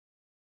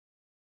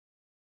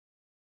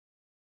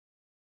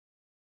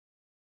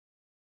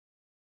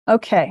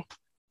Okay,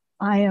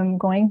 I am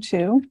going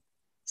to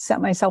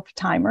set myself a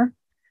timer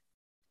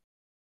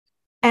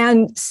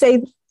and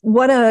say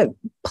what a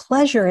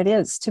pleasure it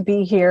is to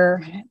be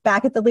here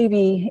back at the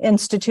Levy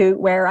Institute,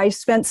 where I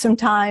spent some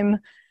time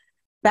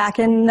back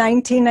in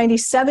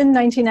 1997,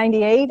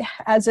 1998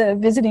 as a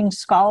visiting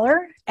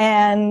scholar,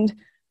 and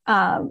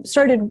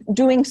started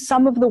doing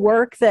some of the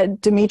work that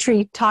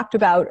Dimitri talked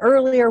about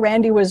earlier.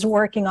 Randy was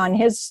working on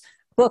his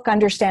book,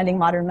 Understanding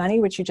Modern Money,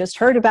 which you just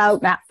heard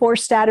about. Matt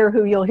Forstater,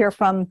 who you'll hear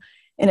from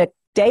in a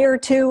day or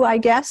two, I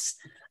guess,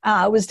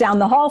 was down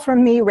the hall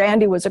from me.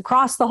 Randy was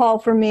across the hall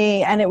from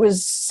me. And it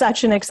was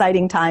such an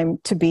exciting time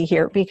to be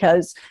here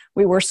because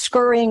we were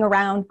scurrying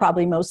around,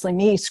 probably mostly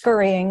me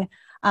scurrying,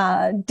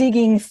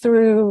 digging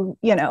through,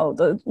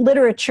 the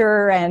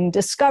literature and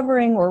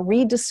discovering or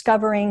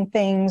rediscovering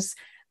things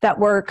that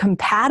were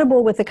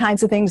compatible with the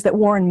kinds of things that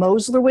Warren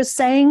Mosler was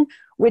saying,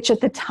 which at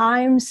the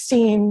time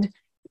seemed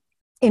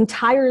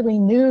entirely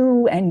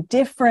new and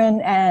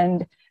different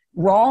and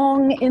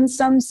wrong in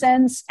some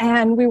sense.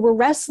 And we were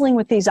wrestling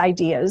with these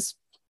ideas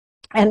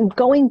and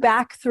going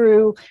back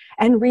through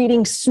and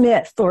reading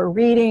Smith or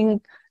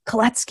reading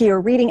Koletsky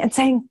or reading and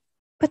saying,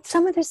 but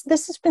some of this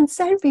has been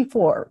said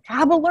before.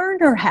 Abba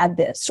Lerner had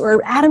this,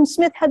 or Adam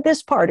Smith had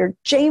this part, or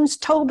James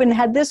Tobin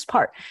had this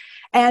part.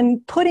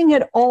 And putting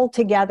it all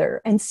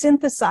together and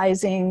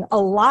synthesizing a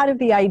lot of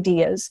the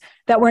ideas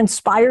that were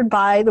inspired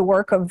by the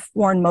work of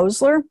Warren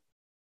Mosler.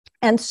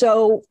 And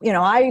so,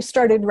 I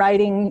started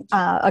writing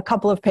a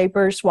couple of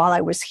papers while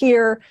I was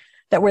here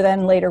that were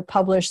then later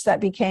published that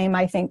became,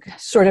 I think,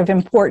 sort of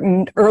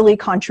important early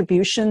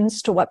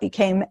contributions to what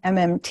became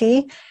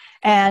MMT.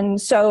 And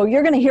so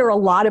you're going to hear a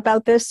lot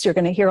about this. You're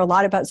going to hear a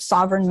lot about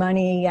sovereign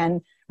money, and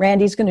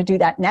Randy's going to do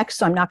that next,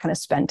 so I'm not going to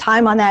spend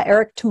time on that.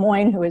 Eric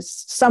Temoyne, who is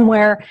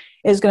somewhere,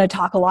 is going to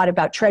talk a lot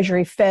about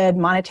Treasury, Fed,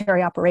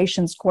 monetary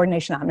operations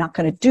coordination. I'm not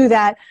going to do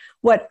that.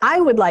 What I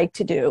would like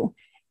to do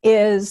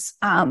is,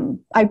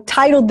 I've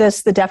titled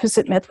this The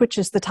Deficit Myth, which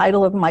is the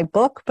title of my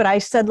book, but I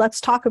said,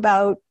 let's talk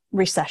about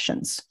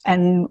recessions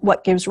and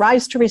what gives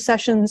rise to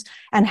recessions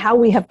and how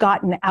we have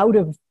gotten out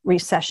of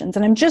recessions.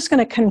 And I'm just going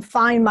to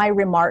confine my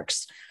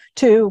remarks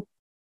to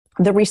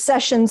the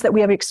recessions that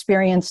we have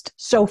experienced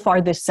so far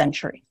this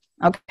century.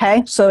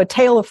 Okay, so a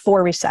tale of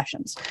 4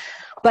 recessions.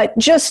 But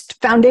just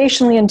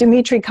foundationally, and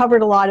Dimitri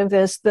covered a lot of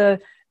this,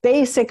 the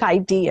basic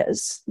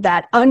ideas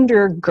that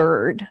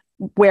undergird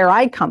where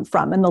I come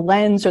from and the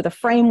lens or the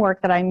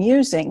framework that I'm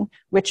using,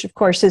 which of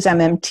course is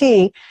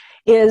MMT,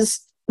 is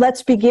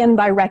let's begin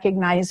by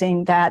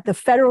recognizing that the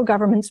federal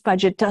government's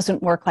budget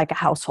doesn't work like a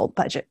household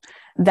budget,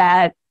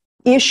 that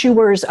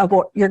issuers of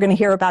what you're going to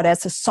hear about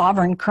as a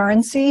sovereign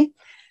currency,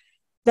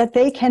 that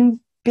they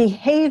can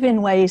behave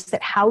in ways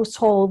that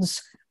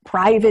households,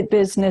 private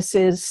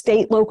businesses,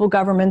 state, local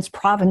governments,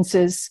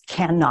 provinces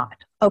cannot,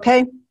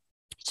 okay?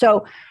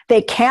 So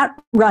they can't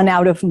run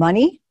out of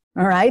money,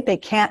 all right? They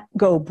can't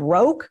go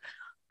broke,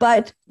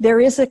 but there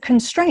is a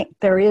constraint,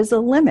 there is a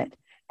limit.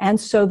 And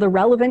so the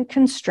relevant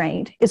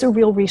constraint is a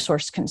real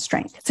resource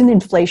constraint. It's an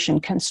inflation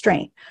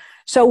constraint.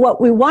 So what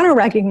we want to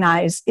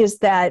recognize is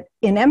that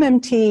in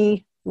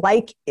MMT,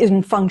 like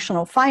in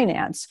functional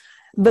finance,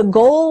 the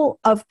goal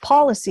of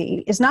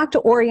policy is not to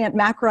orient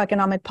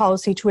macroeconomic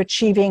policy to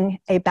achieving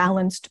a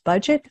balanced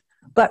budget,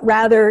 but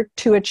rather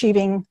to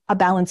achieving a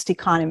balanced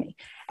economy.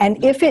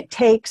 And if it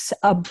takes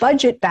a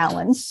budget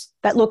balance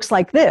that looks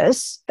like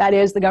this, that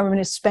is, the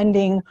government is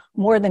spending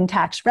more than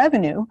tax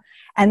revenue,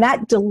 and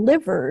that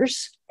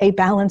delivers a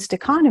balanced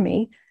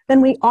economy,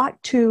 then we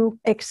ought to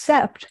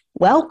accept,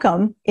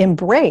 welcome,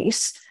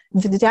 embrace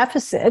the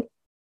deficit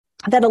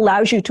that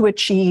allows you to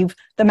achieve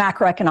the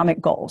macroeconomic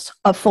goals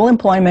of full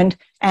employment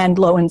and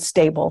low and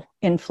stable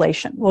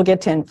inflation. We'll get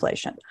to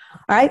inflation.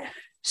 All right.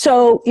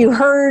 So you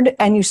heard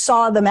and you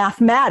saw the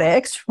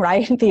mathematics,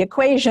 right? The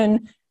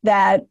equation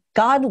that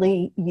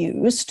Godley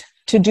used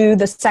to do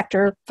the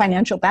sector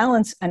financial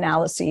balance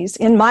analyses.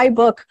 In my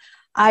book,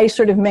 I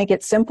sort of make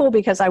it simple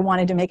because I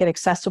wanted to make it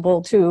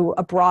accessible to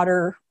a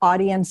broader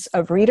audience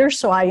of readers.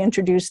 So I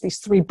introduced these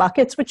 3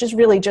 buckets, which is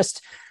really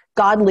just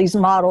Godley's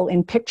model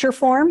in picture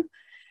form.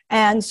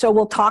 And so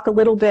we'll talk a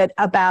little bit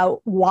about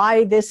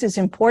why this is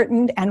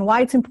important and why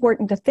it's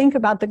important to think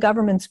about the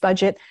government's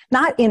budget,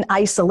 not in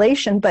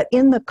isolation, but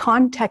in the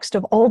context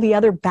of all the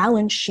other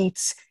balance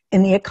sheets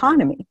in the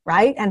economy,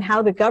 right? And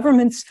how the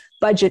government's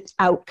budget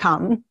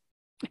outcome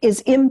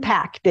is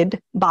impacted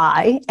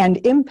by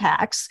and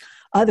impacts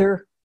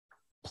other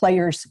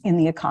players in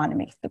the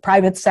economy, the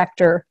private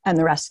sector and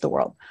the rest of the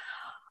world.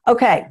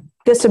 Okay,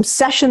 this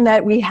obsession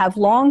that we have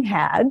long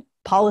had,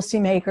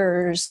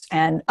 policymakers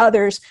and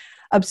others,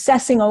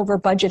 obsessing over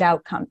budget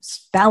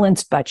outcomes,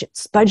 balanced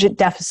budgets, budget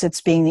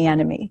deficits being the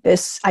enemy.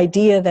 This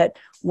idea that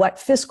what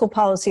fiscal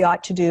policy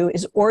ought to do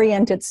is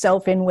orient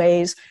itself in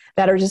ways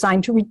that are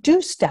designed to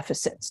reduce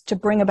deficits, to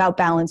bring about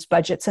balanced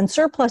budgets, and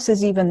surplus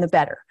is even the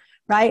better,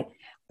 right?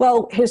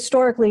 Well,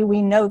 historically,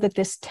 we know that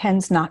this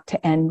tends not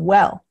to end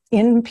well.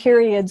 In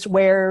periods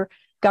where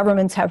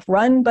governments have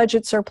run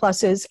budget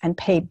surpluses and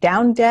paid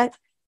down debt,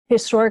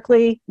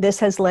 historically, this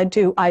has led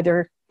to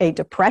either a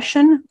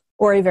depression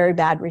or a very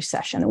bad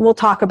recession. And we'll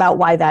talk about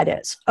why that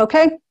is,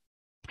 okay?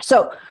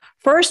 So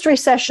first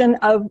recession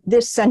of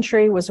this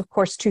century was, of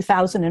course,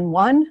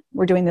 2001.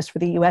 We're doing this for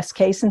the US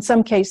case. In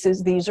some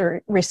cases, these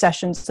are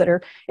recessions that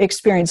are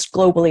experienced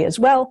globally as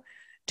well.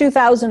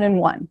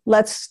 2001.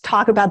 Let's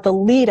talk about the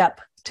lead up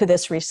to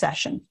this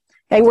recession.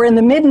 Okay, we're in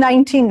the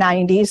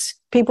mid-1990s.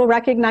 People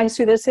recognize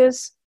who this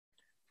is?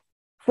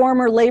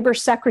 Former labor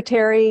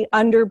secretary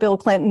under Bill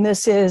Clinton.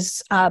 This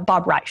is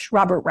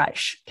Robert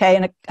Reich, okay,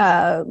 and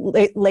a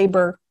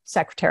labor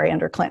secretary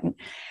under Clinton.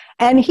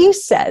 And he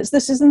says,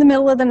 this is in the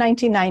middle of the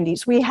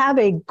 1990s, we have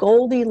a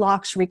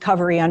Goldilocks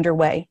recovery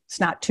underway.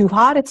 It's not too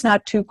hot, it's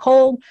not too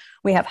cold.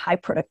 We have high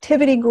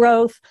productivity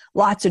growth,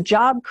 lots of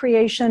job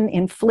creation,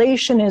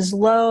 inflation is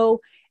low.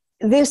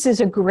 This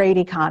is a great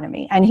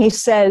economy. And he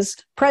says,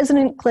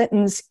 President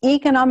Clinton's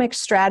economic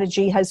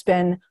strategy has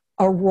been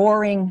a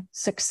roaring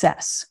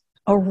success,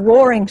 a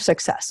roaring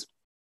success.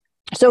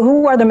 So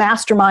who are the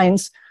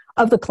masterminds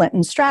of the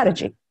Clinton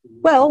strategy?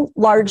 Well,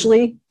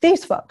 largely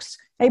these folks.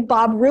 Hey,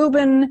 Bob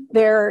Rubin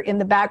there in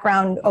the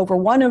background over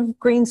one of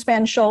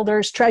Greenspan's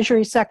shoulders,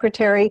 Treasury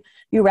Secretary.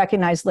 You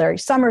recognize Larry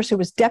Summers, who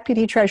was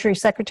Deputy Treasury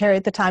Secretary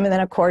at the time, and then,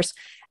 of course,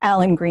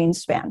 Alan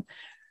Greenspan.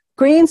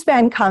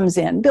 Greenspan comes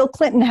in. Bill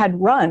Clinton had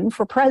run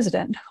for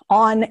president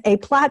on a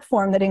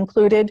platform that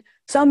included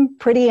some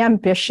pretty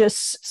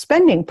ambitious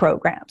spending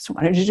programs. He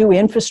wanted to do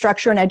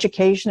infrastructure and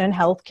education and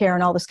healthcare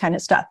and all this kind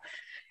of stuff.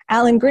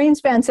 Alan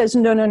Greenspan says,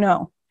 no, no,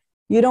 no.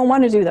 You don't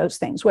want to do those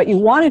things. What you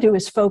want to do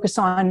is focus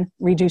on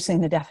reducing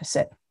the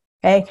deficit,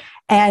 okay?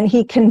 And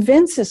he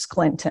convinces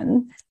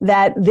Clinton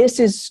that this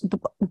is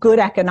good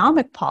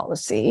economic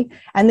policy,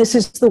 and this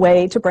is the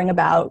way to bring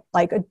about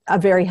like a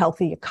very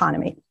healthy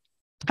economy.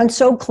 And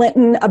so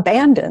Clinton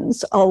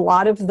abandons a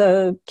lot of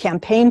the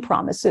campaign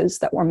promises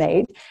that were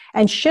made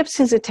and shifts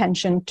his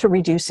attention to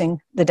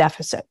reducing the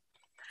deficit.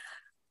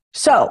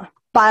 So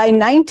by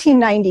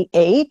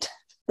 1998,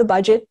 the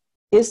budget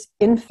is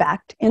in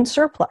fact in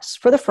surplus.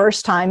 For the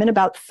first time in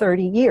about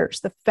 30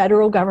 years, the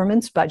federal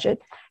government's budget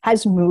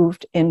has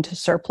moved into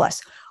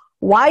surplus,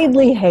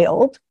 widely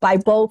hailed by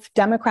both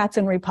Democrats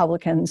and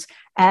Republicans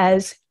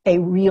as a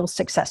real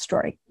success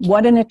story.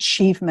 What an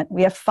achievement.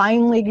 We have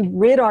finally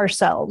rid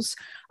ourselves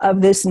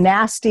of this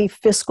nasty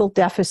fiscal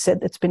deficit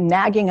that's been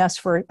nagging us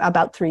for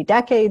about 3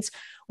 decades.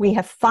 We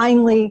have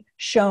finally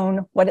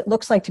shown what it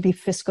looks like to be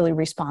fiscally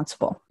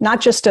responsible, not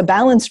just a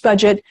balanced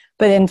budget,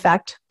 but in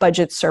fact,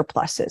 budget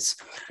surpluses.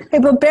 Okay,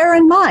 but bear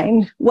in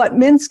mind what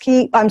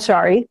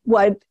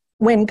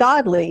when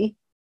Godley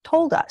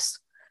told us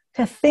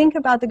to think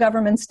about the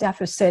government's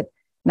deficit,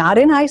 not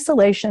in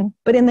isolation,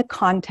 but in the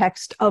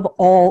context of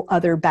all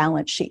other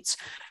balance sheets.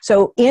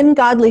 So in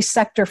Godley's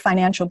sector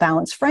financial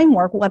balance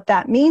framework, what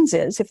that means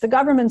is if the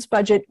government's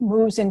budget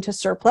moves into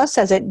surplus,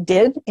 as it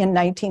did in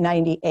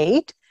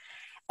 1998,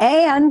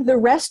 and the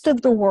rest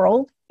of the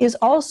world is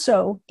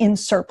also in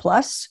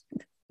surplus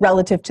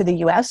relative to the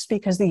US,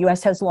 because the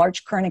US has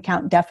large current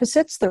account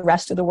deficits, the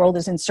rest of the world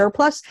is in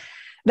surplus.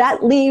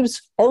 That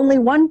leaves only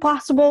one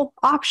possible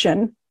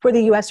option for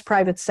the US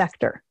private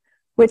sector,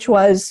 which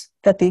was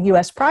that the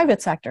US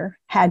private sector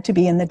had to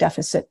be in the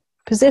deficit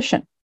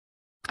position.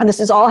 And this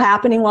is all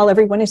happening while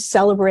everyone is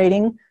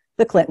celebrating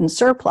the Clinton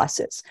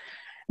surpluses.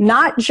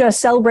 Not just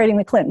celebrating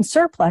the Clinton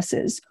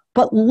surpluses,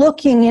 but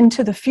looking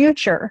into the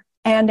future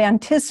and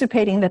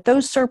anticipating that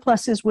those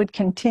surpluses would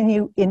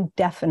continue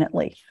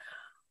indefinitely.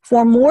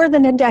 For more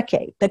than a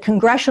decade, the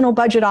Congressional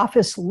Budget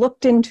Office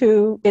looked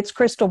into its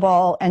crystal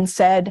ball and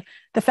said,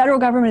 the federal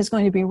government is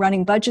going to be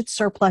running budget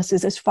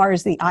surpluses as far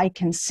as the eye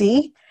can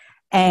see,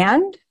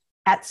 and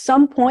at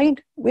some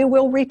point, we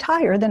will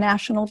retire the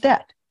national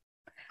debt.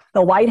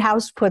 The White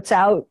House puts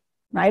out,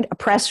 a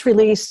press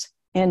release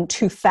in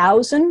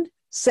 2000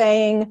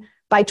 saying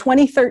by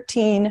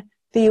 2013,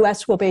 the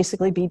US will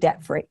basically be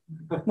debt-free.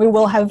 We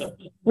will have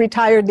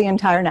retired the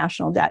entire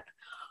national debt.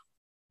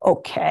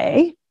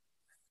 Okay,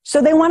 so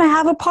they want to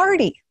have a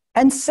party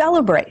and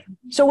celebrate.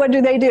 So what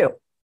do?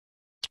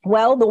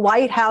 Well, the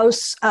White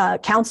House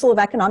Council of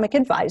Economic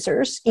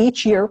Advisors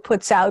each year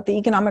puts out the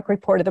economic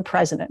report of the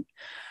president.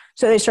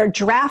 So they start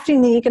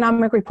drafting the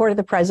economic report of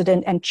the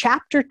president, and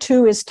chapter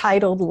 2 is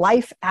titled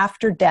Life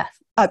After Death.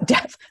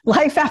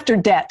 Life After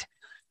Debt.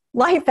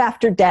 Life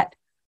After Debt.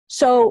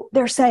 So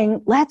they're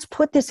saying, let's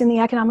put this in the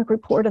economic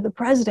report of the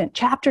president,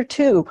 chapter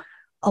 2,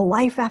 a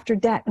life after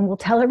debt, and we'll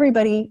tell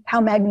everybody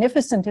how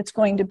magnificent it's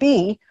going to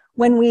be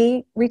when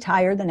we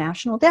retire the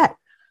national debt.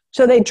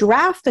 So they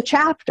draft the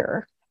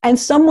chapter, and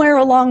somewhere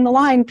along the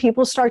line,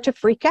 people start to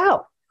freak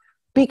out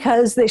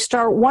because they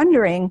start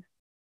wondering,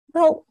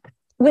 well,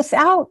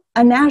 without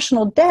a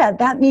national debt,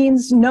 that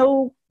means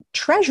no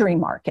treasury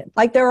market.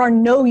 Like there are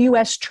no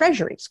US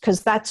treasuries,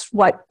 because that's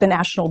what the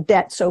national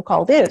debt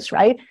so-called is,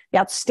 right? The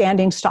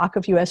outstanding stock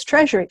of US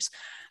treasuries.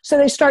 So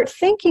they start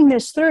thinking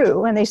this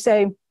through and they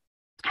say,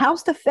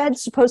 how's the Fed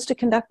supposed to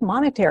conduct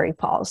monetary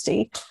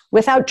policy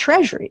without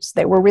treasuries?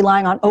 They were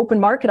relying on open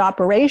market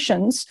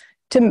operations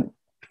to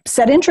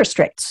set interest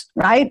rates,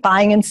 right?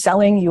 Buying and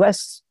selling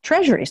US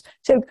treasuries.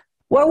 So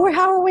Well,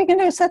 how are we going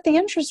to set the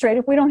interest rate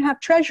if we don't have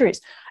treasuries?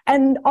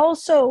 And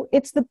also,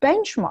 it's the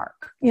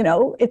benchmark,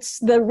 it's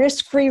the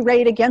risk-free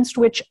rate against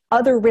which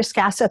other risk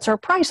assets are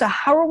priced. So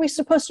how are we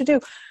supposed to do?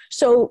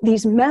 So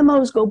these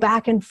memos go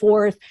back and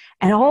forth,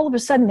 and all of a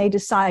sudden they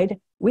decide,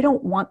 we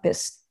don't want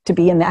this to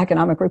be in the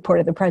economic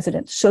report of the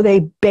president. So they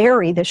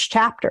bury this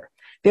chapter.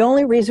 The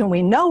only reason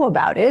we know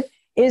about it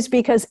is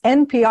because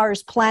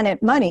NPR's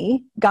Planet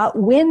Money got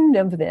wind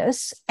of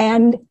this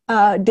and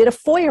did a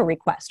FOIA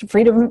request,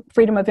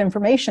 Freedom of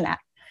Information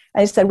Act.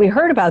 I said, we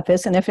heard about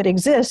this, and if it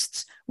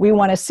exists, we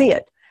want to see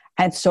it.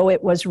 And so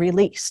it was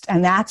released.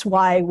 And that's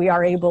why we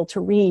are able to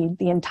read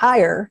the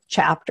entire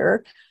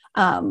chapter,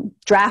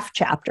 draft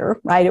chapter,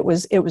 right? It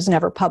was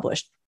never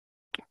published.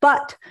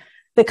 But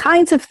the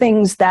kinds of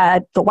things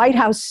that the White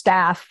House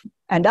staff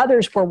and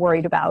others were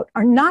worried about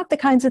are not the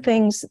kinds of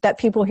things that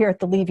people here at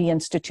the Levy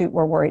Institute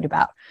were worried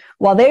about.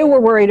 While they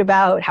were worried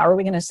about how are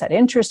we going to set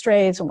interest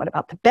rates and what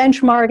about the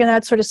benchmark and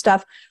that sort of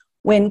stuff,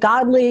 when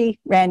Godley,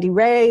 Randy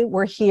Wray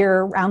were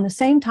here around the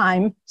same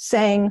time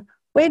saying,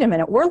 wait a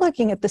minute, we're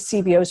looking at the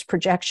CBO's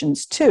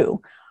projections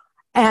too.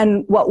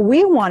 And what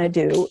we want to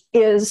do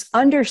is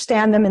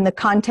understand them in the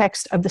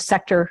context of the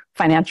sector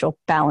financial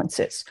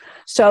balances.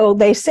 So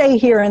they say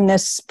here in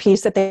this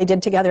piece that they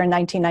did together in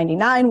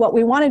 1999, what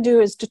we want to do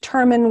is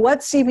determine what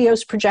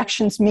CBO's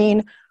projections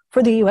mean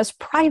for the US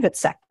private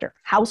sector,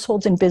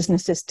 households and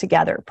businesses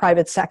together,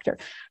 private sector.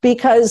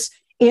 Because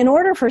in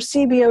order for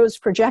CBO's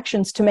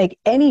projections to make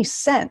any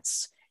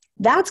sense,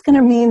 that's going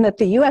to mean that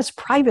the US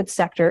private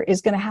sector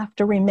is going to have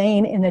to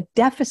remain in a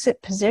deficit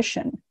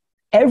position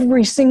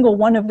every single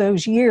one of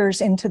those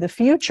years into the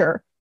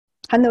future.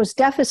 And those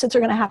deficits are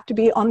going to have to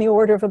be on the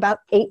order of about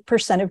 8%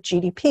 of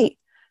GDP.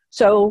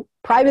 So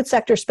private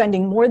sector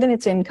spending more than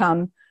its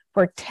income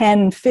for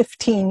 10,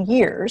 15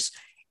 years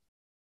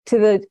to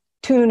the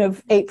tune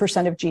of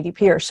 8% of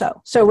GDP or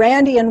so. So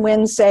Randy and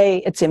Wynn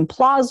say it's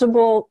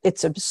implausible,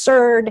 it's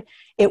absurd,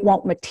 it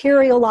won't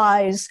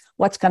materialize.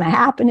 What's going to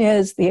happen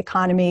is the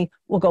economy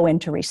will go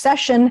into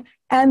recession,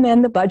 and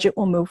then the budget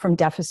will move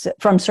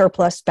from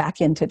surplus back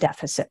into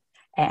deficit.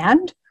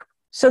 And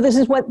so this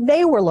is what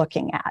they were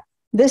looking at.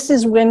 This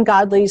is Wynn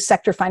Godley's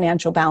sector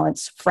financial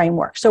balance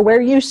framework. So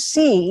where you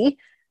see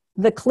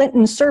the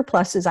Clinton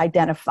surplus is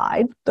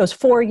identified, those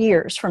 4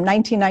 years from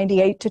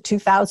 1998 to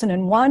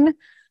 2001,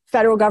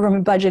 federal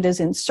government budget is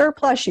in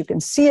surplus. You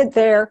can see it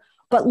there,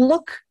 but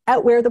look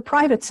at where the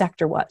private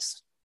sector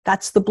was.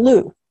 That's the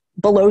blue,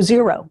 below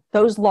zero,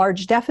 those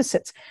large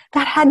deficits.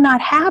 That had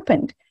not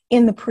happened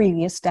in the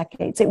previous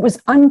decades. It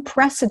was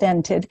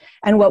unprecedented.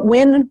 And what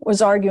Wynn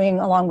was arguing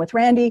along with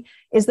Randy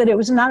is that it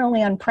was not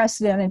only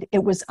unprecedented,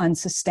 it was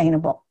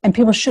unsustainable. And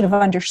people should have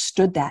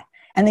understood that.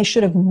 And they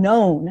should have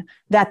known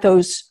that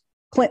those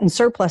Clinton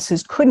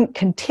surpluses couldn't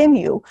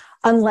continue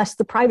unless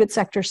the private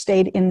sector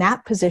stayed in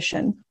that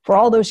position for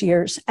all those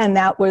years. And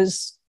that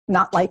was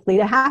not likely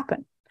to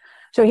happen.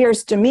 So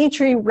here's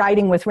Dimitri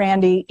writing with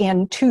Randy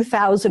in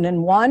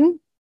 2001,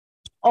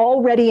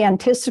 already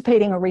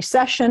anticipating a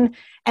recession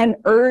and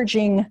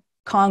urging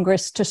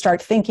Congress to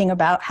start thinking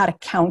about how to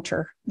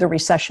counter the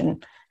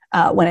recession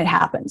when it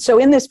happens. So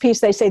in this piece,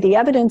 they say the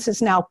evidence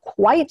is now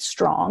quite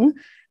strong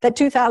that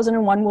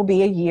 2001 will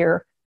be a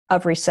year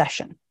of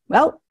recession.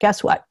 Well,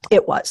 guess what?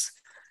 It was.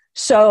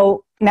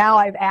 So now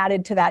I've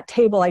added to that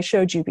table I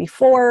showed you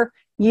before,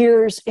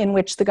 years in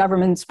which the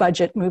government's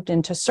budget moved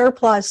into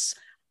surplus,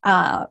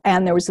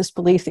 and there was this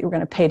belief that you were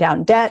going to pay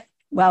down debt.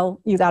 Well,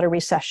 you got a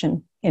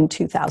recession in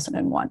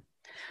 2001.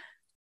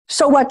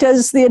 So what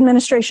does the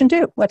administration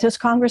do? What does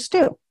Congress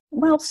do?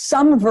 Well,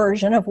 some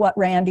version of what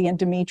Randy and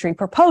Dimitri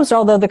proposed,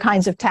 although the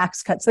kinds of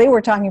tax cuts they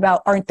were talking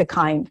about aren't the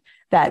kind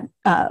that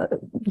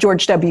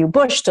George W.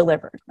 Bush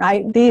delivered,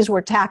 right? These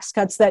were tax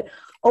cuts that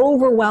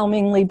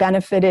overwhelmingly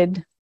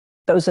benefited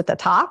those at the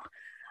top.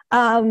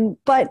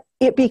 But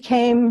it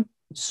became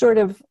sort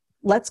of,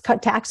 let's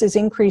cut taxes,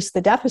 increase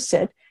the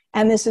deficit.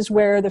 And this is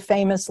where the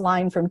famous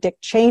line from Dick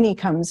Cheney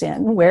comes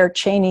in, where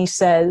Cheney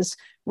says,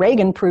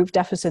 Reagan proved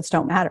deficits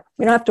don't matter.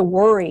 We don't have to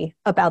worry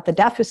about the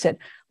deficit.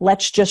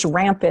 Let's just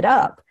ramp it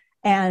up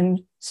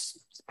and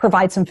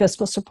provide some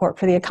fiscal support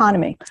for the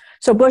economy.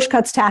 So Bush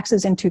cuts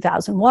taxes in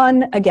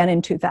 2001, again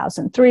in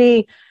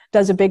 2003,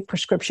 does a big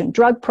prescription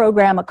drug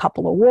program, a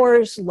couple of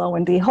wars, lo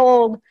and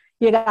behold,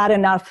 you got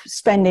enough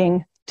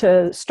spending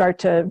to start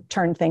to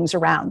turn things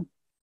around.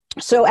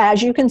 So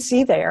as you can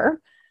see there,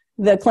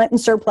 the Clinton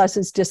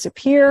surpluses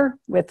disappear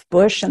with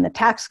Bush and the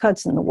tax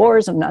cuts and the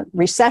wars and the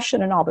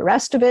recession and all the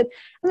rest of it.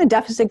 And the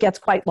deficit gets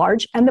quite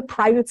large and the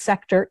private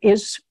sector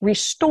is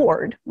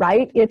restored,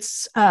 right?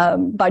 Its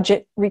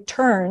budget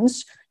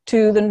returns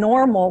to the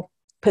normal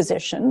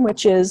position,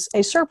 which is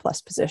a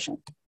surplus position.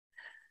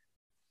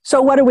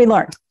 So what do we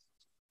learn?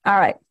 All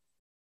right,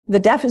 the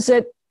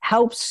deficit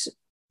helps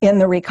in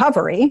the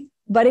recovery,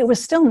 but it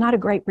was still not a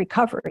great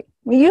recovery.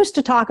 We used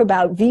to talk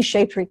about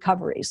V-shaped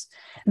recoveries.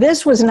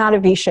 This was not a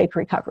V-shaped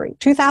recovery.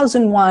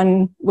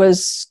 2001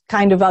 was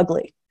kind of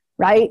ugly,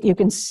 right? You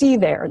can see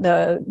there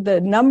the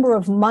number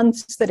of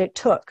months that it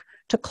took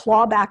to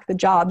claw back the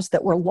jobs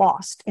that were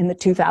lost in the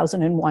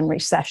 2001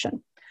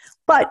 recession,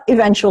 but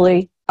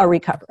eventually a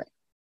recovery.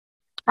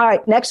 All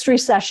right, next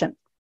recession,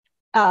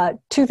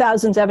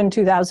 2007,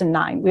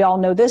 2009. We all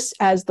know this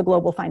as the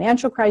global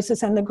financial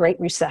crisis and the Great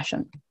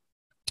Recession.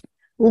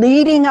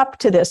 Leading up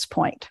to this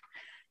point,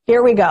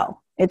 here we go.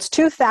 It's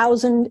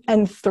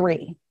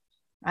 2003,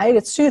 right?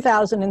 It's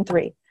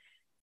 2003.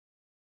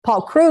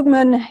 Paul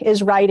Krugman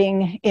is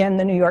writing in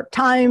the New York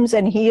Times,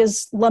 and he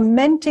is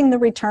lamenting the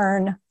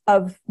return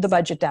of the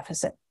budget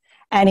deficit.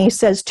 And he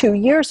says 2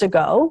 years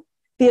ago,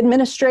 the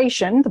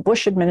administration, the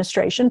Bush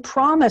administration,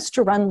 promised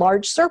to run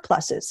large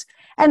surpluses.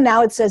 And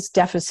now it says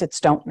deficits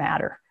don't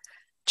matter.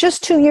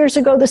 Just 2 years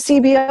ago, the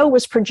CBO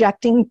was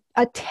projecting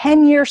a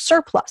 10-year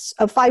surplus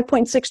of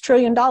 $5.6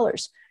 trillion.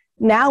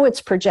 Now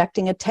it's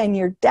projecting a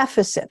 10-year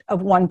deficit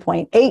of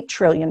 $1.8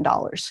 trillion.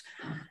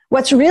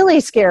 What's really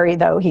scary,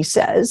 though, he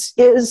says,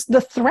 is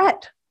the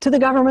threat to the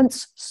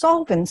government's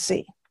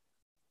solvency.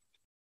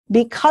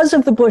 Because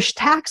of the Bush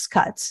tax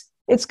cuts,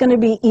 it's going to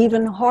be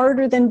even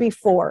harder than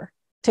before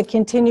to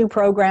continue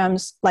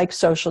programs like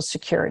Social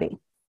Security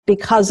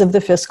because of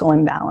the fiscal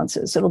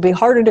imbalances. It'll be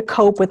harder to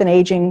cope with an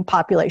aging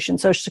population,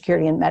 Social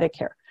Security and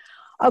Medicare.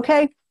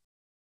 Okay.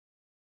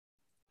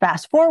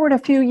 Fast forward a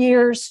few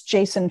years,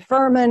 Jason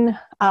Furman,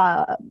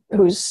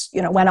 who's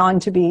went on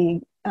to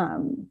be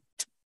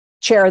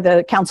chair of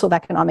the Council of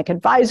Economic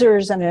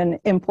Advisors and an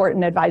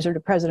important advisor to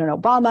President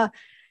Obama.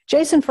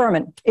 Jason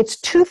Furman, it's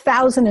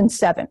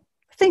 2007.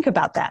 Think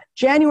about that,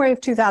 January of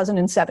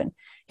 2007.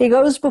 He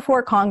goes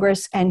before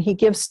Congress and he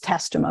gives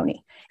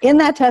testimony. In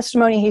that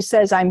testimony, he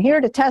says, I'm here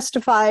to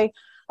testify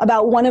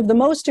about one of the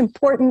most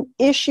important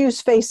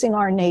issues facing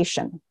our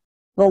nation,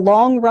 the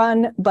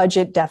long-run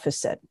budget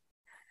deficit.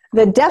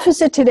 The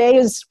deficit today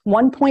is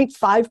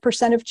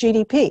 1.5% of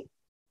GDP.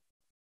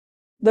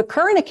 The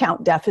current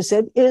account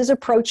deficit is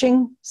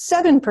approaching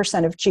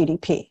 7% of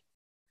GDP.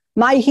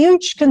 My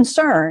huge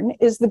concern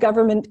is the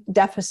government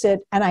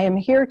deficit, and I am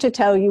here to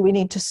tell you we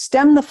need to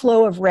stem the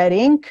flow of red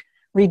ink,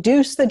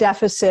 reduce the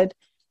deficit,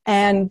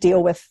 and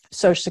deal with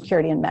Social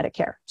Security and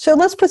Medicare. So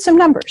let's put some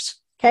numbers,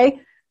 okay?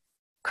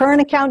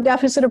 Current account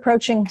deficit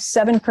approaching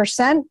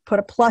 7%, put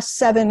a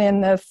 +7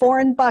 in the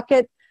foreign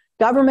bucket.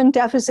 Government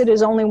deficit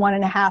is only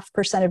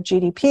 1.5% of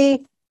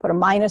GDP, put a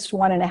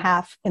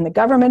 -1.5 in the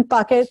government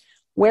bucket.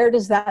 Where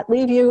does that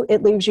leave you?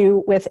 It leaves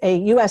you with a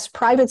US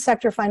private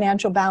sector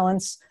financial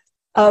balance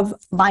of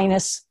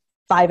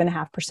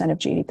 -5.5% of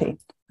GDP.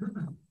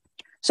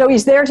 So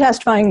he's there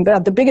testifying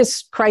about the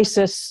biggest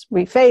crisis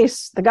we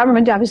face, the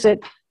government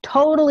deficit,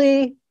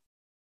 totally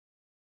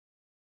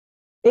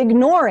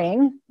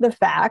ignoring the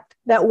fact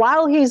that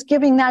while he's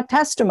giving that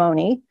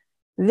testimony,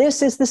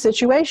 this is the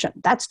situation.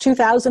 That's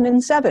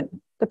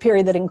 2007, the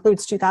period that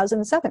includes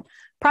 2007.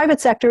 Private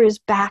sector is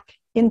back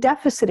in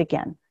deficit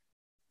again.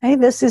 Hey,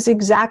 this is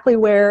exactly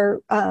where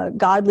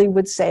Godley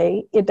would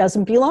say it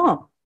doesn't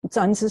belong. It's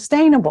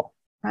unsustainable,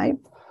 right?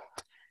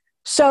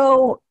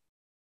 So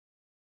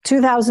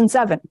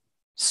 2007,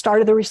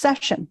 start of the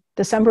recession.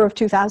 December of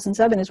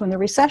 2007 is when the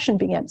recession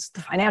begins,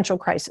 the financial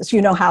crisis.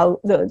 You know how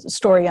the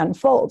story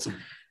unfolds.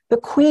 The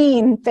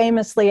Queen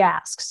famously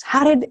asks,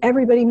 how did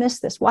everybody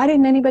miss this? Why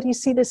didn't anybody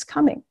see this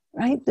coming,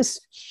 right?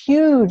 This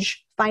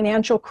huge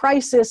financial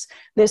crisis,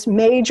 this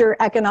major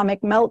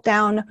economic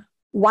meltdown.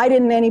 Why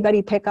didn't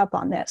anybody pick up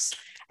on this?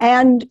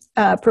 And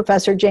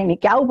Professor Jamie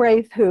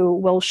Galbraith, who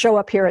will show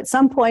up here at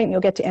some point, and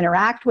you'll get to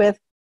interact with,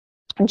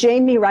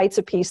 Jamie writes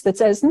a piece that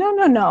says,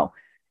 no,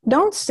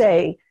 don't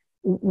say,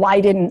 why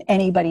didn't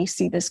anybody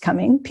see this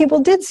coming? People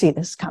did see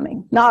this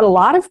coming. Not a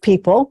lot of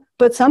people,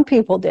 but some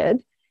people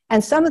did.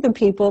 And some of the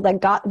people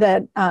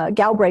that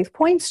Galbraith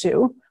points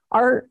to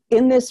are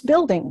in this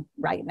building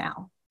right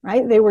now,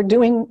 right? They were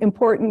doing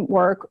important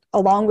work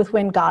along with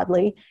Wynne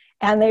Godley,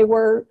 and they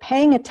were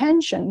paying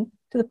attention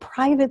to the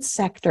private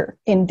sector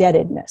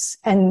indebtedness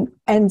and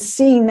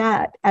seeing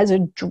that as a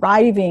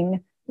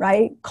driving,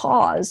 right,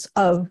 cause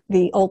of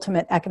the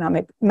ultimate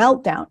economic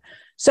meltdown.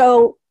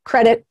 So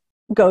credit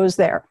goes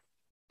there.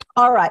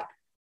 All right,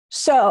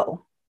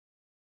 so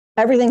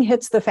everything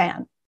hits the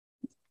fan.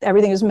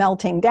 Everything is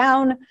melting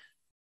down.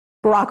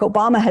 Barack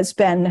Obama has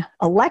been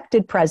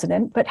elected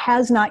president, but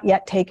has not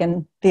yet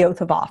taken the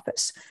oath of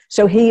office.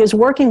 So he is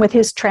working with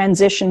his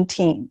transition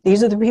team.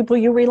 These are the people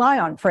you rely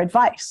on for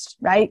advice,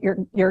 right?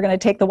 You're going to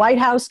take the White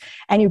House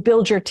and you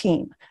build your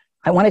team.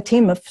 I want a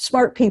team of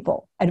smart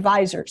people,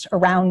 advisors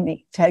around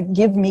me to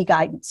give me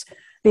guidance.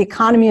 The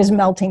economy is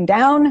melting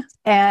down,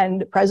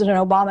 and President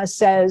Obama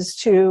says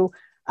to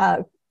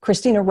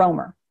Christina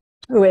Romer,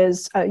 who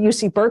is a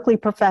UC Berkeley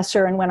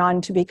professor and went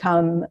on to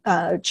become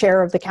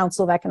chair of the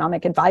Council of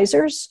Economic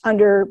Advisors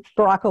under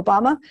Barack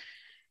Obama.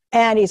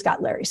 And he's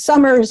got Larry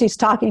Summers he's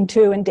talking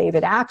to, and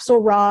David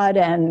Axelrod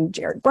and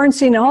Jared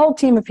Bernstein, a whole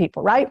team of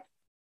people, right?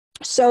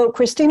 So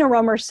Christina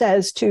Romer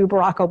says to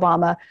Barack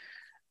Obama,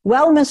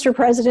 well, Mr.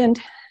 President,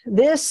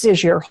 this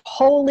is your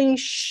holy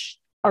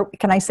or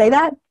can I say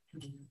that?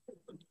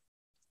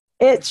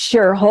 It's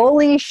your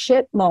holy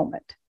shit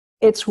moment.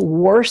 It's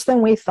worse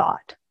than we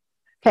thought.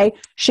 Okay,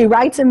 she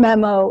writes a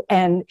memo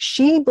and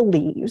she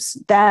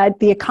believes that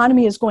the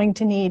economy is going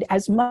to need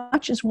as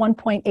much as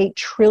 $1.8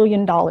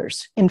 trillion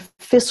in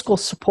fiscal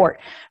support,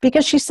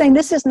 because she's saying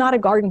this is not a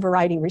garden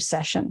variety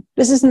recession.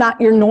 This is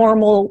not your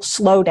normal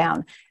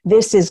slowdown.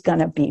 This is going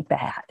to be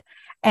bad.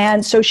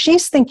 And so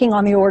she's thinking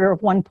on the order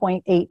of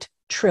 1.8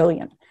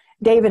 trillion.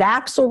 David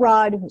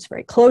Axelrod, who's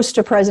very close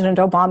to President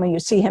Obama, you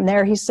see him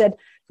there, he said,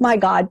 my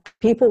God,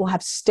 people will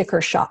have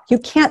sticker shock. You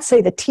can't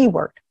say the T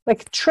word.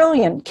 Like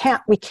trillion,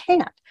 we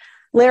can't.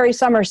 Larry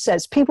Summers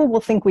says, people will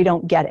think we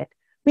don't get it.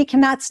 We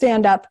cannot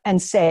stand up and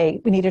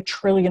say we need $1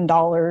 trillion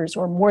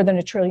or more than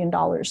 $1 trillion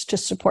to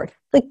support.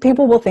 Like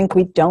people will think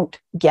we don't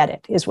get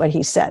it, is what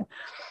he said.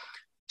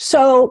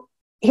 So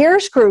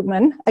here's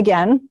Krugman,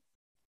 again,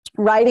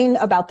 writing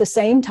about the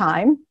same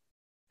time.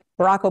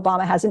 Barack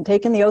Obama hasn't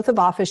taken the oath of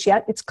office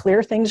yet. It's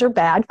clear things are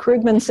bad.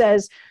 Krugman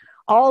says,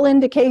 all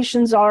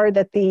indications are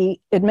that the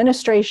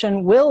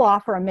administration will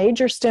offer a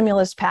major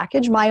stimulus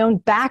package. My own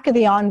back of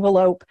the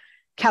envelope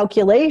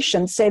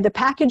calculations say the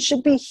package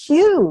should be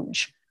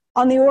huge,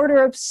 on the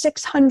order of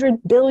 $600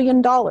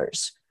 billion.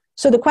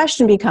 So the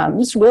question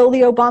becomes, will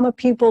the Obama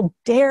people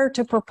dare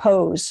to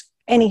propose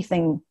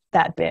anything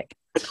that big?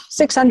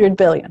 600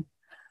 billion.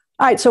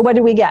 All right, so what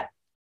did we get?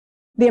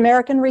 The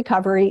American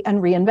Recovery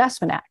and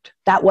Reinvestment Act.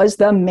 That was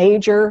the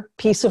major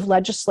piece of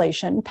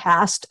legislation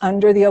passed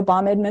under the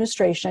Obama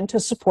administration to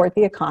support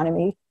the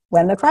economy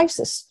when the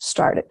crisis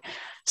started.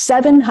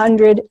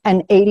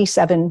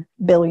 $787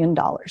 billion.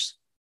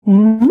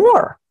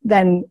 More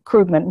than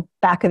Krugman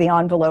back of the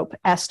envelope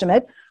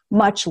estimate,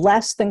 much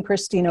less than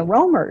Christina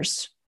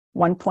Romer's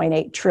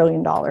 $1.8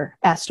 trillion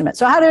estimate.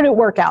 So how did it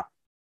work out?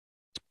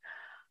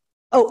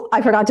 Oh,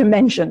 I forgot to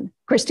mention,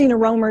 Christina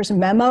Romer's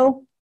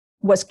memo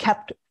was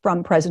kept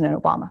from President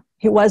Obama.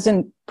 He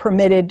wasn't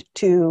permitted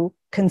to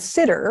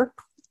consider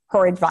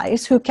her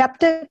advice. Who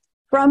kept it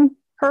from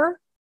her?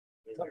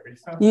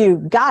 You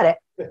got it.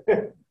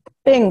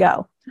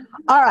 Bingo.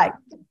 All right.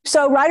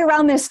 So right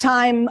around this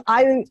time,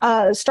 I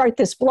start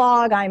this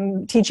blog.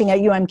 I'm teaching at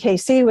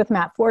UMKC with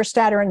Matt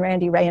Forstatter and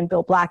Randy Ray and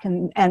Bill Black,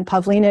 and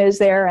Pavlina is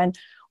there. And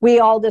we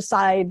all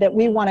decide that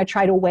we want to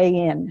try to weigh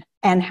in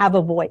and have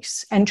a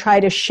voice and try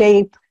to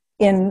shape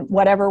in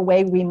whatever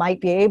way we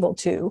might be able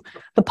to,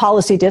 the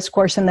policy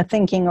discourse and the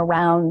thinking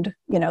around,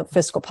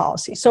 fiscal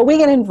policy. So we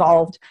get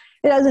involved.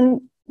 It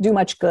doesn't do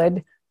much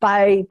good.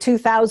 By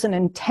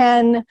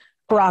 2010,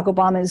 Barack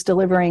Obama is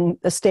delivering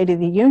the State of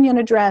the Union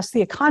address.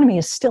 The economy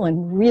is still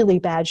in really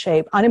bad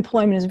shape.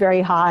 Unemployment is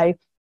very high.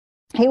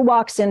 He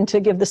walks in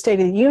to give the State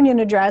of the Union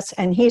address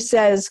and he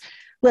says,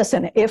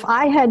 listen, if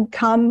I had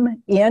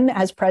come in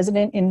as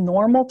president in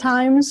normal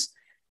times,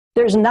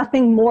 there's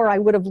nothing more I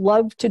would have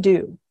loved to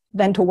do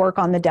than to work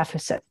on the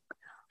deficit.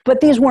 But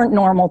these weren't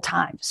normal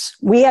times.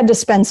 We had to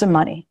spend some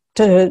money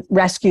to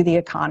rescue the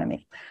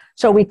economy.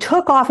 So we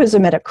took office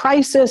amid a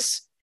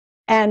crisis,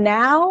 and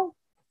now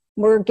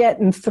we're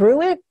getting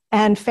through it,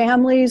 and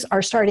families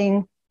are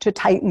starting to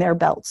tighten their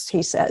belts,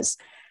 he says.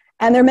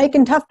 And they're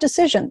making tough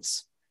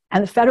decisions,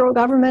 and the federal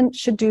government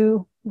should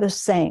do the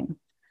same.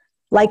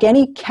 Like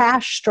any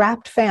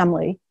cash-strapped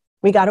family,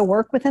 we got to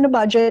work within a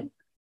budget.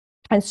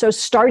 And so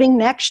starting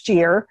next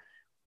year,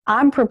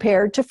 I'm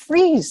prepared to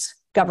freeze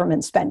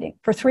government spending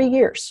for 3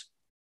 years.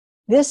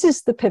 This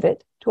is the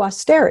pivot to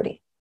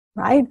austerity,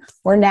 right?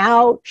 We're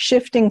now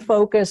shifting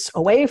focus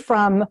away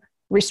from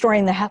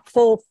restoring the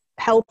full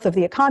health of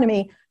the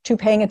economy to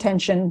paying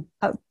attention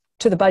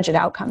to the budget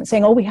outcome and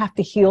saying, oh, we have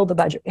to heal the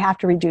budget. We have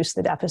to reduce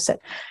the deficit.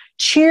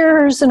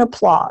 Cheers and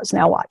applause.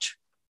 Now watch.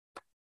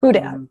 Who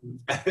did?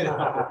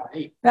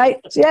 Right?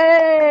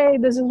 Yay,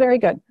 this is very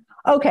good.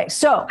 Okay,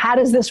 so how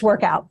does this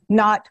work out?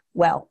 Not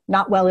well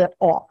at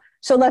all.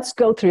 So let's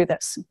go through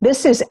this.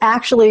 This is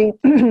actually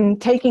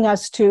taking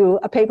us to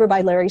a paper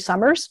by Larry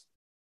Summers.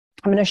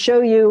 I'm going to show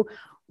you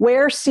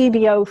where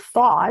CBO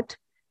thought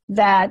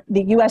that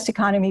the US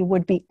economy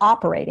would be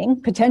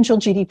operating, potential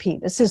GDP.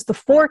 This is the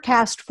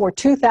forecast for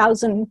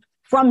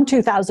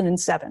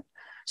 2007.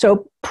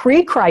 So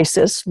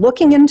pre-crisis,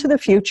 looking into the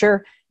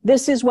future,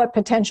 this is what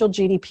potential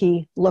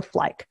GDP looked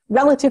like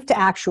relative to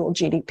actual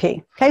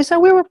GDP. Okay, so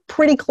we were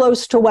pretty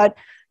close to what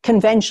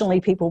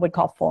conventionally people would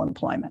call full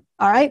employment.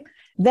 All right.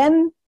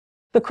 Then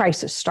the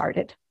crisis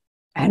started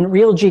and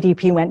real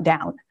GDP went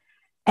down,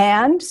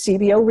 and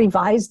CBO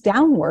revised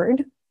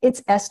downward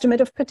its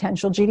estimate of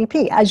potential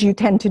GDP, as you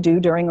tend to do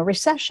during a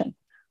recession.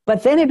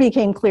 But then it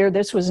became clear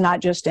this was not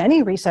just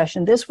any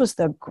recession, this was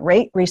the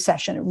Great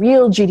Recession.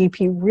 Real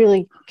GDP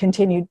really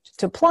continued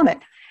to plummet,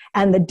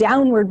 and the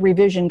downward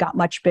revision got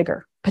much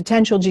bigger.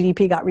 Potential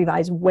GDP got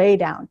revised way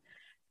down.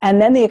 And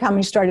then the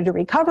economy started to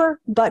recover,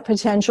 but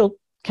potential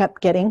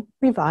kept getting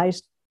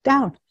revised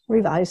down.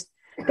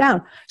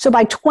 So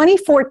by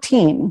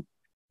 2014,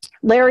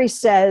 Larry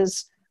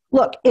says,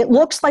 look, it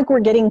looks like we're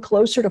getting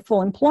closer to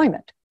full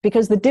employment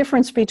because the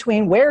difference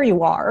between where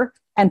you are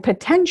and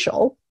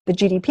potential, the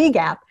GDP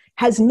gap,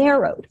 has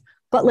narrowed.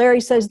 But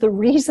Larry says the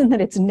reason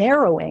that it's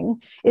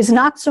narrowing is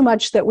not so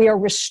much that we are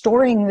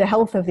restoring the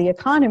health of the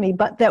economy,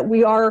 but that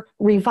we are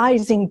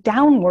revising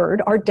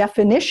downward our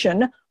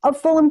definition of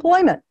full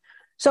employment.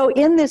 So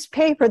in this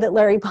paper that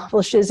Larry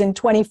publishes in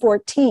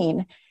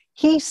 2014,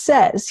 he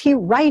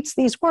writes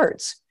these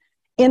words.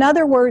 In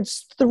other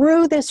words,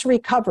 through this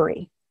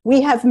recovery,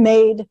 we have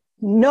made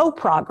no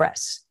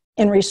progress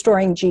in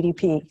restoring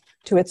GDP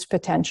to its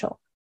potential.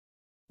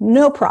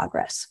 No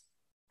progress.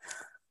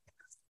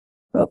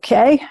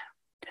 Okay.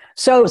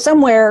 So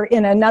somewhere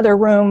in another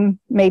room,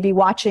 maybe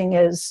watching,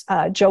 is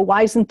Joe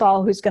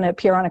Weisenthal, who's going to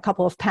appear on a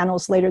couple of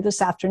panels later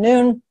this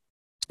afternoon.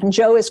 And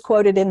Joe is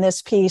quoted in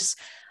this piece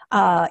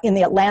in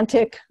the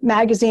Atlantic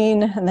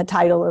magazine, and the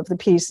title of the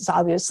piece is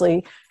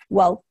obviously,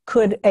 well,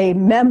 could a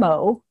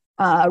memo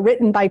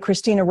written by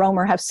Christina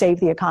Romer have saved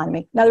the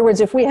economy? In other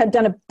words, if we had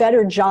done a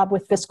better job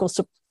with fiscal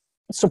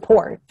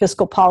support,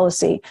 fiscal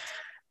policy,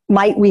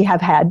 might we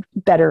have had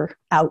better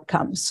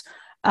outcomes?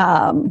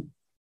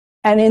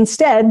 And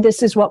instead,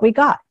 this is what we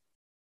got.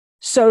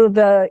 So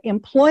the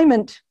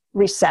employment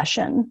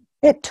recession,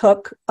 it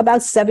took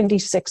about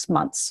 76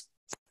 months,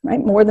 right?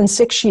 More than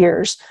 6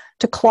 years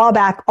to claw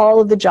back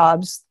all of the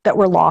jobs that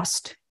were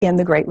lost in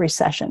the Great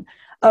Recession.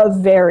 A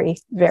very,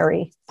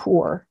 very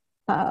poor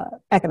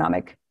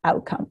economic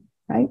outcome,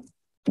 right?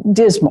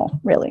 Dismal,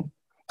 really.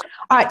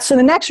 All right, so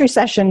the next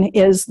recession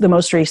is the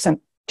most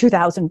recent,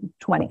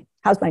 2020.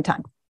 How's my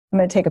time? I'm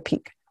going to take a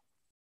peek.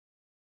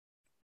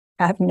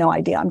 I have no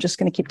idea. I'm just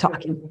going to keep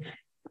talking.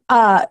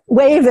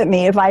 Wave at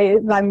me if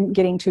I'm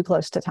getting too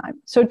close to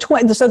time. So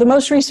the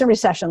most recent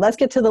recession, let's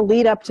get to the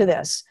lead up to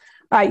this.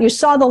 All right, you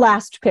saw the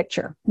last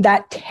picture,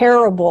 that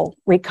terrible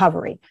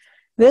recovery.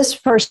 This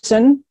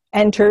person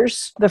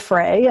enters the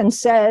fray and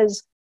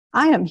says,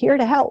 I am here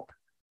to help.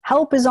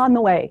 Help is on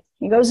the way.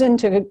 He goes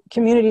into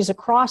communities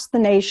across the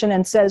nation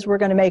and says, we're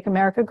going to make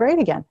America great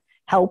again.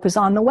 Help is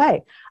on the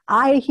way.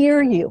 I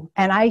hear you,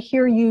 and I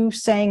hear you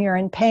saying you're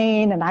in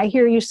pain, and I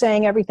hear you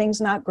saying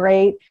everything's not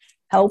great.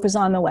 Help is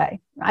on the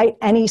way, right?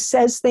 And he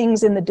says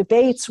things in the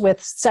debates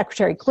with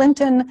Secretary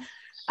Clinton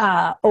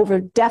over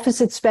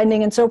deficit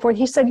spending and so forth.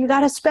 He said, you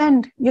got to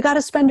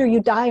spend or you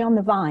die on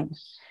the vine.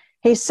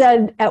 He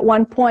said at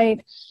one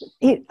point,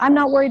 I'm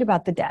not worried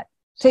about the debt.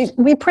 So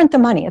we print the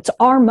money. It's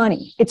our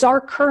money. It's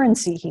our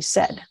currency, he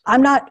said.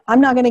 I'm not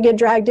going to get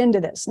dragged into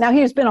this. Now,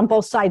 he's been on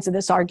both sides of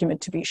this argument,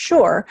 to be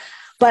sure,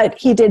 but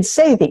he did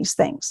say these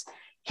things.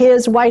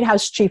 His White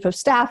House chief of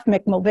staff,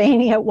 Mick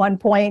Mulvaney, at one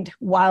point,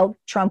 while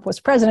Trump was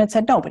president,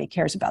 said, nobody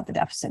cares about the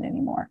deficit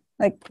anymore.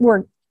 Like,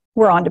 we're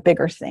on to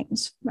bigger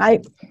things,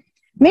 right?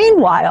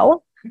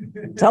 Meanwhile,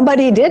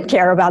 somebody did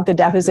care about the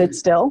deficit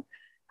still.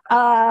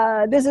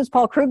 This is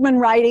Paul Krugman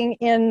writing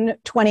in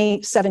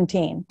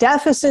 2017.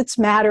 Deficits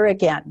matter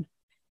again.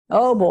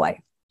 Oh boy.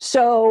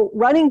 So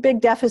running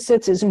big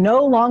deficits is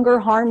no longer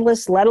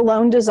harmless, let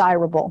alone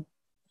desirable.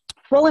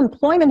 Full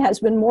employment has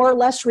been more or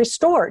less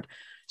restored.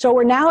 So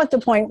we're now at the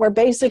point where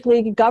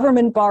basically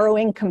government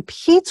borrowing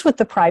competes with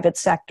the private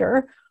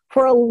sector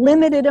for a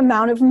limited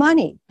amount of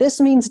money. This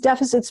means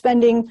deficit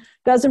spending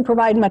doesn't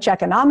provide much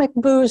economic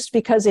boost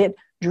because it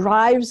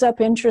drives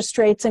up interest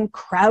rates and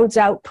crowds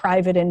out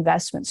private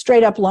investment,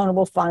 straight up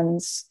loanable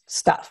funds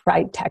stuff,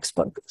 right?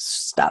 Textbook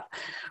stuff.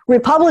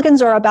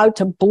 Republicans are about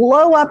to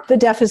blow up the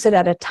deficit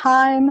at a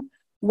time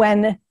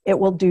when it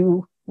will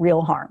do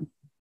real harm.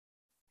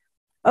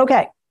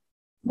 Okay,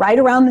 right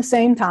around the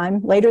same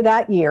time, later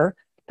that year,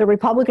 the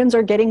Republicans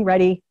are getting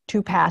ready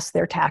to pass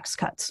their tax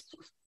cuts.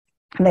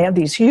 And they have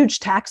these huge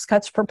tax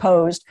cuts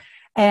proposed,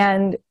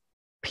 and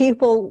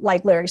people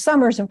like Larry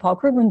Summers and Paul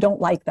Krugman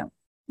don't like them.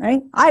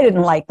 Right? I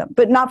didn't like them,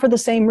 but not for the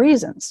same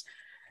reasons.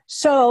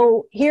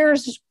 So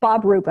here's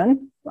Bob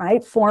Rubin,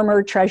 right?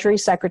 Former Treasury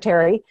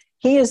Secretary.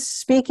 He is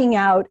speaking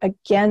out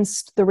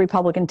against the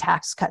Republican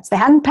tax cuts. They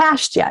hadn't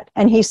passed yet.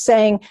 And he's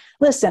saying,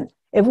 listen,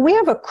 if we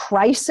have a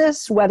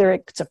crisis, whether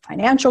it's a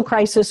financial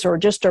crisis or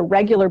just a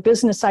regular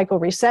business cycle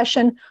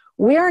recession,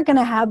 we aren't going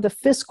to have the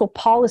fiscal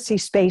policy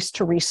space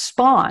to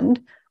respond,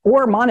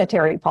 or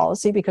monetary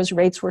policy because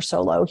rates were so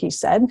low, he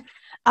said.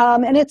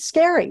 And it's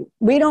scary.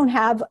 We don't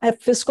have a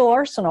fiscal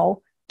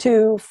arsenal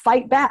to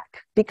fight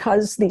back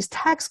because these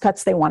tax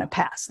cuts they want to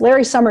pass.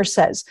 Larry Summers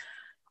says,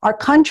 our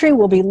country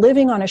will be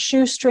living on a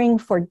shoestring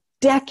for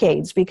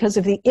decades because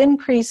of the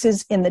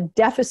increases in the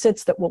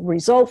deficits that will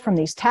result from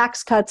these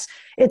tax cuts.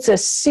 It's a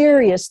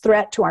serious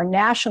threat to our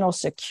national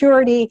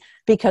security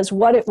because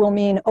what it will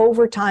mean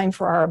over time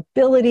for our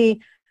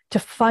ability to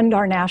fund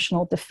our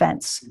national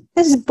defense.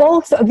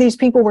 Both of these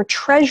people were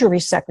Treasury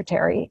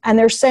Secretary, and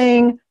they're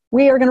saying,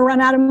 we are going to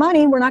run out of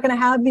money. We're not going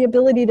to have the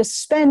ability to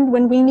spend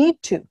when we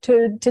need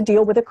to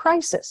deal with a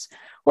crisis.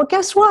 Well,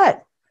 guess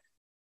what?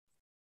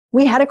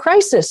 We had a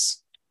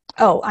crisis.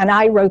 Oh, and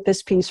I wrote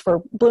this piece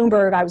for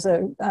Bloomberg. I was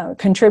a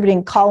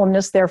contributing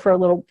columnist there for a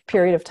little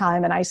period of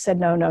time. And I said,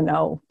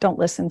 no, don't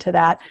listen to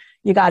that.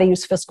 You got to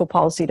use fiscal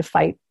policy to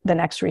fight the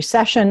next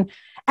recession.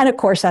 And of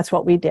course, that's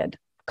what we did.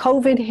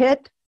 COVID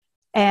hit.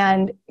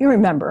 And you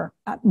remember,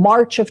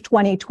 March of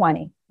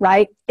 2020,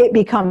 right? It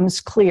becomes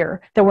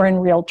clear that we're in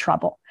real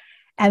trouble.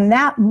 And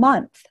that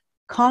month,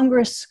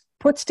 Congress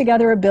puts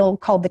together a bill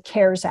called the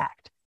CARES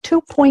Act,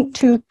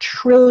 $2.2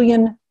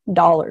 trillion.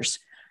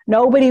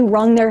 Nobody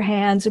wrung their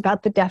hands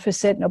about the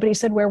deficit. Nobody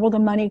said, where will the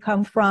money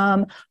come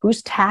from?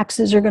 Whose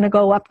taxes are going to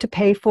go up to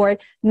pay for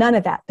it? None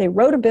of that. They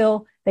wrote a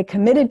bill. They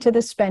committed to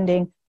the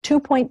spending,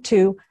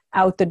 2.2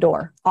 out the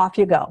door. Off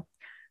you go.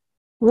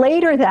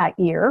 Later that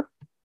year,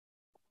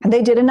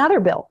 they did another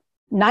bill,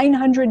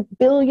 $900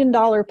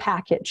 billion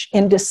package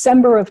in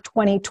December of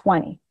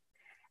 2020.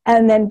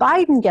 And then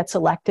Biden gets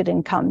elected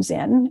and comes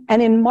in.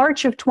 And in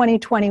March of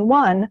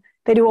 2021,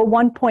 they do a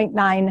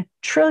 $1.9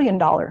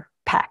 trillion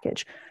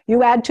package.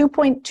 You add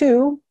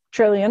 2.2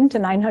 trillion to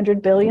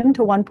 900 billion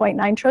to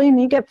 1.9 trillion,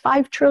 you get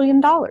 $5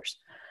 trillion.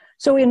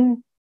 So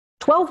in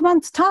 12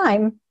 months'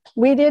 time,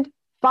 we did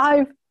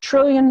 $5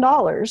 trillion,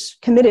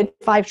 committed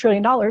 $5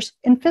 trillion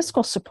in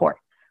fiscal support,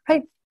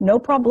 right? No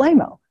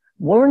problemo.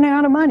 We weren't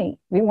out of money.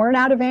 We weren't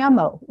out of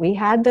ammo.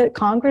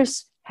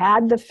 Congress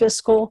had the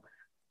fiscal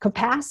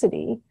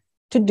capacity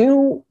to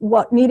do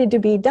what needed to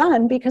be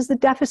done because the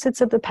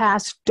deficits of the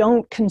past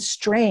don't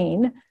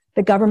constrain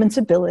the government's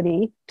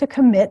ability to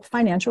commit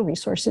financial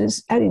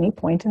resources at any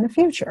point in the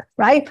future,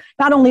 right?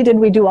 Not only did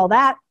we do all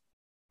that,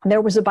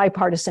 there was a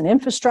bipartisan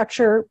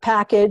infrastructure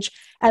package.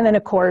 And then,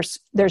 of course,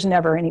 there's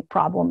never any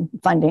problem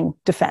funding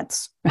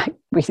defense, right?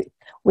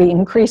 We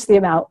increase the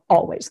amount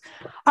always.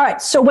 All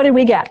right, so what did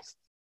we get?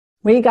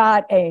 We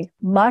got a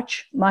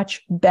much,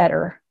 much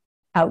better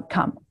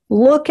outcome.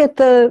 Look at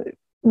the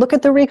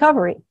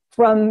recovery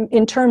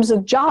in terms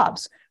of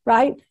jobs,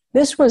 right?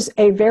 This was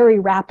a very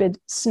rapid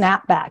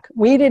snapback.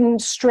 We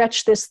didn't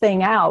stretch this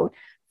thing out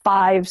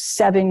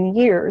 5-7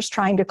 years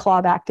trying to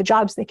claw back the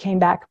jobs. They came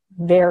back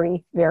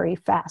very, very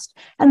fast.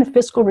 And the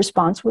fiscal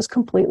response was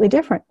completely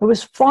different. It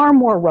was far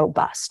more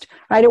robust,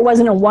 right? It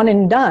wasn't a one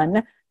and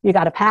done. You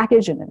got a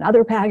package and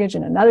another package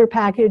and another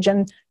package,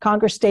 and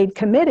Congress stayed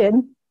committed.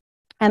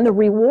 And the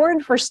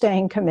reward for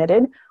staying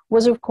committed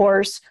was, of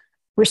course,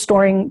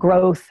 restoring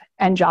growth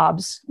and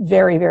jobs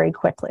very, very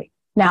quickly.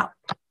 Now,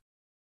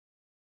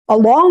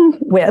 along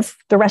with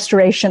the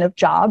restoration of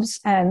jobs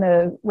and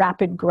the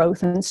rapid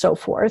growth and so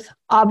forth,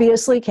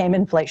 obviously came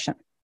inflation.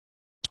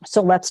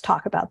 So let's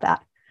talk about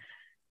that.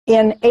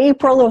 In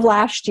April of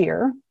last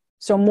year,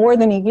 so more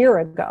than a year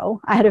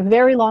ago, I had a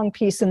very long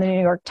piece in the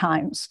New York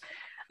Times.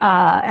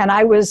 And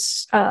I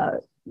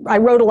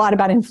wrote a lot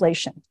about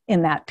inflation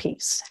in that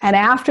piece. And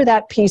after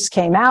that piece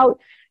came out,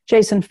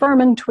 Jason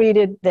Furman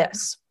tweeted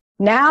this: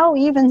 "Now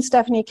even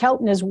Stephanie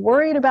Kelton is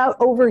worried about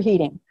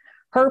overheating.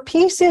 Her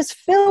piece is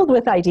filled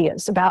with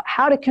ideas about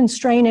how to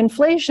constrain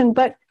inflation,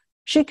 but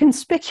she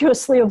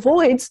conspicuously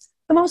avoids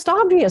the most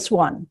obvious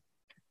one.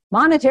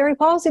 Monetary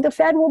policy, the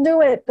Fed will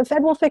do it. The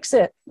Fed will fix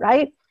it,"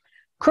 right?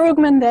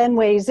 Krugman then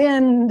weighs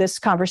in. This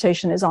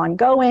conversation is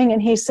ongoing,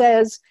 and he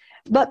says,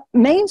 but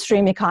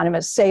mainstream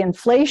economists say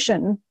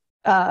inflation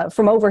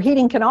from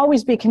overheating can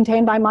always be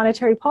contained by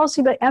monetary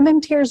policy, but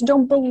MMTers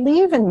don't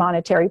believe in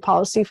monetary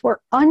policy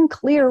for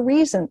unclear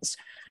reasons.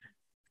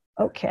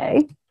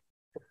 Okay.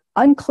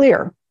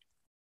 Unclear.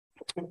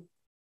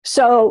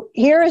 So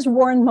here is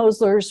Warren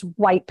Mosler's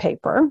white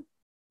paper,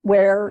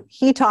 where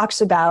he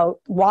talks about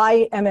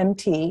why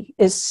MMT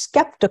is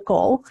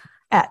skeptical,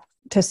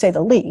 to say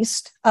the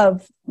least,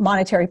 of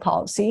monetary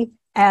policy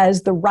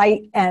as the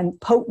right and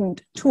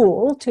potent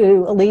tool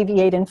to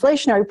alleviate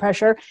inflationary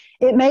pressure.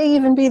 It may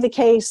even be the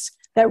case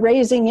that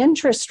raising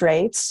interest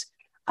rates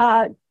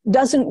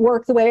doesn't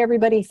work the way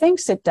everybody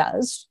thinks it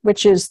does,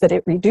 which is that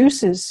it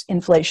reduces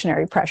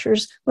inflationary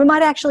pressures. We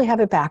might actually have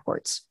it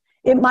backwards.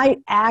 It might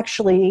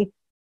actually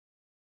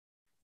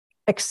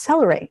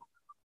accelerate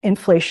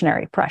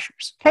inflationary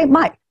pressures. Okay, it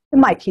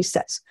might, he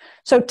says.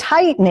 So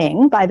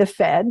tightening by the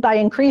Fed, by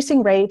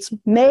increasing rates,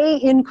 may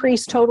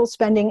increase total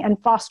spending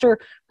and foster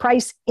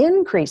price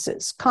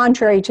increases,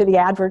 contrary to the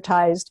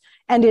advertised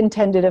and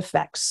intended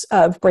effects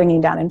of bringing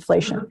down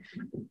inflation.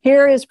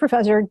 Here is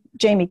Professor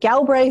Jamie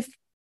Galbraith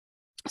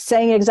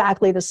saying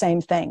exactly the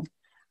same thing.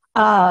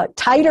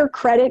 Tighter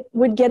credit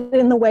would get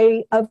in the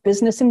way of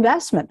business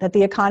investment that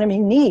the economy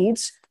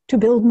needs to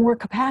build more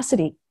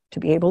capacity to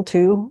be able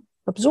to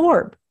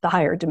absorb the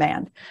higher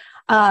demand.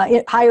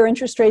 Higher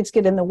interest rates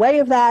get in the way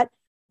of that.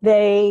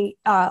 They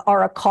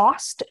are a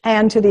cost,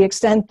 and to the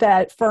extent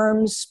that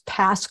firms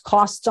pass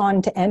costs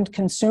on to end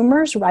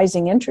consumers,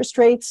 rising interest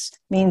rates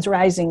means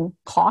rising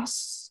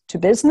costs to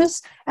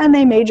business, and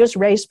they may just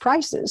raise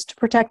prices to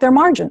protect their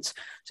margins.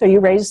 So you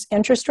raise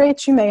interest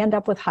rates, you may end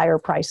up with higher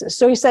prices.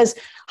 So he says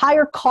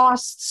higher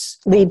costs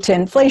lead to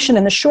inflation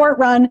in the short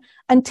run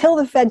until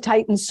the Fed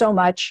tightens so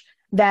much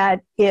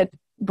that it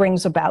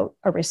brings about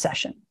a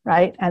recession,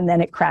 right? And then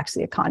it cracks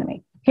the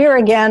economy. Here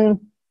again,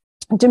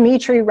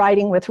 Dimitri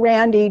writing with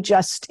Randy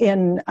just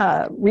in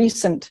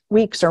recent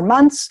weeks or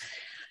months,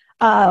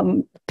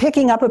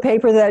 picking up a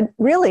paper that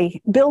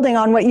really building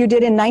on what you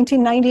did in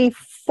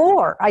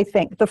 1994, I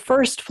think. The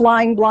first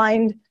Flying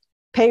Blind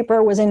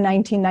paper was in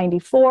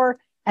 1994,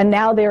 and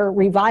now they're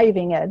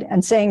reviving it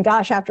and saying,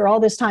 gosh, after all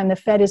this time, the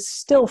Fed is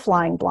still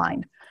flying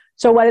blind.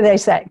 So what do they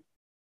say?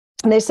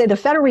 And they say the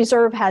Federal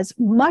Reserve has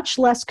much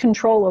less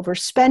control over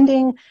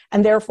spending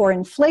and therefore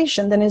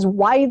inflation than is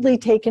widely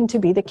taken to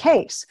be the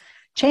case.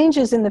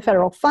 Changes in the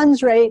federal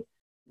funds rate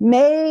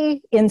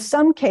may, in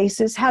some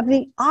cases, have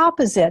the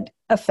opposite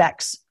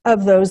effects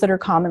of those that are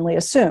commonly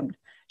assumed.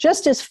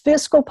 Just as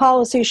fiscal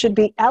policy should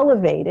be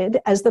elevated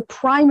as the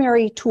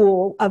primary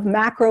tool of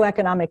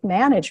macroeconomic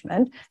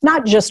management,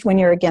 not just when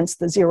you're against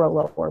the zero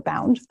lower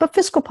bound, but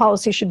fiscal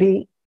policy should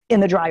be in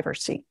the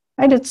driver's seat.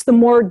 Right? It's the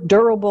more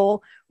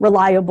durable,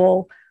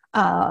 reliable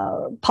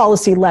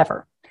policy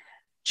lever.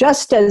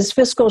 Just as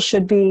fiscal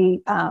should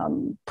be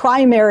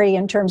primary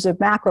in terms of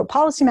macro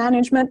policy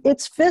management,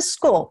 it's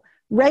fiscal,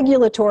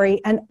 regulatory,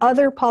 and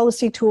other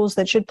policy tools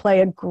that should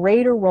play a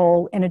greater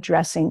role in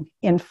addressing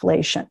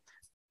inflation.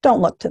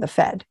 Don't look to the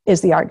Fed,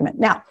 is the argument.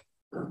 Now,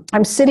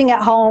 I'm sitting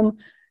at home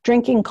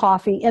drinking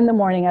coffee in the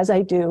morning, as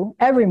I do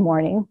every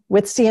morning,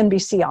 with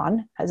CNBC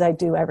on, as I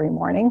do every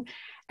morning.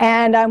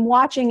 And I'm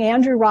watching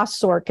Andrew Ross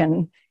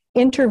Sorkin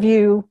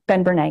interview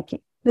Ben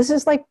Bernanke. This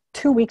is like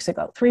 2 weeks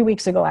ago, 3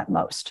 weeks ago at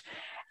most.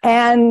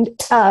 And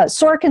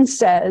Sorkin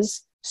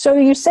says, so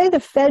you say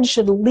the Fed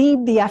should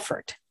lead the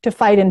effort to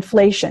fight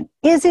inflation.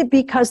 Is it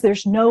because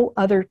there's no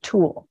other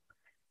tool?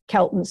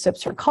 Kelton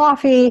sips her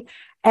coffee,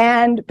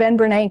 and Ben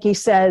Bernanke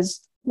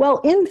says, well,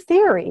 in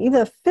theory,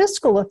 the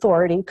fiscal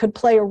authority could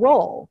play a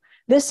role.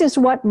 This is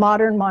what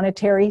modern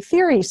monetary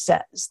theory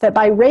says, that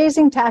by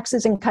raising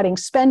taxes and cutting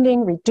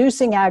spending,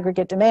 reducing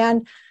aggregate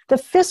demand, the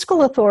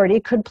fiscal authority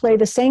could play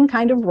the same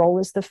kind of role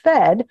as the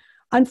Fed.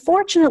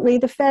 Unfortunately,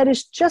 the Fed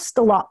is just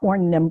a lot more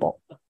nimble.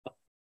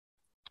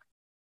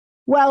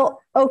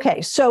 Well,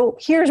 okay, so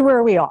here's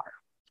where we are.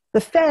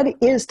 The Fed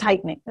is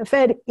tightening. The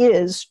Fed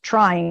is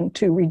trying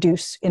to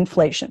reduce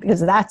inflation because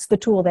that's the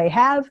tool they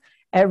have.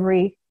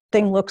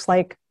 Everything looks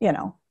like,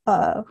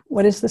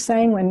 what is the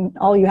saying? When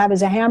all you have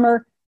is a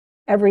hammer,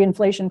 every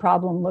inflation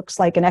problem looks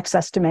like an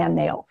excess demand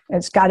nail.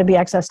 It's got to be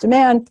excess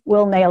demand.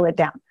 We'll nail it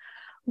down.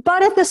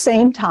 But at the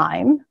same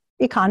time,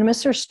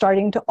 economists are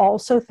starting to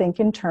also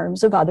think in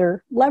terms of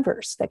other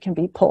levers that can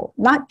be pulled,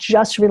 not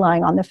just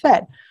relying on the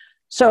Fed.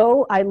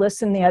 So I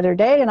listened the other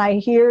day and I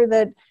hear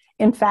that,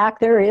 in fact,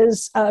 there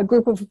is a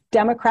group of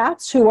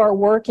Democrats who are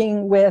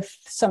working with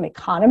some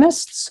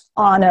economists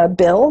on a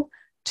bill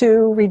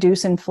to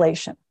reduce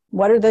inflation.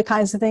 What are the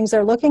kinds of things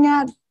they're looking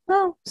at?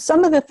 Well,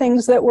 some of the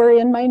things that were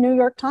in my New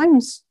York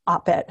Times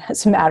op-ed,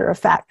 as a matter of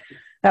fact,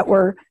 that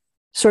were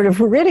sort of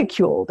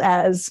ridiculed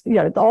as,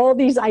 all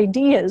these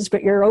ideas,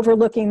 but you're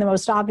overlooking the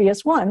most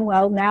obvious one.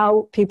 Well,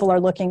 now people are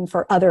looking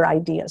for other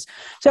ideas.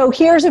 So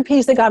here's a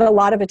piece that got a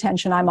lot of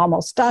attention. I'm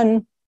almost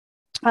done.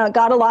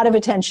 Got a lot of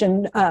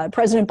attention.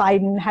 President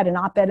Biden had an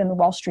op-ed in the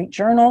Wall Street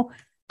Journal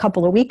a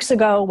couple of weeks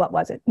ago. What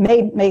was it?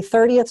 May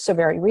 30th, so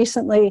very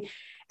recently.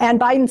 And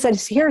Biden said,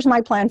 here's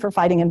my plan for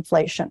fighting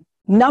inflation.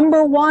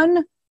 Number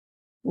one,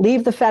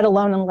 leave the Fed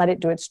alone and let it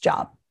do its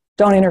job.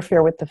 Don't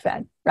interfere with the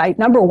Fed, right?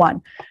 Number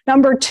one.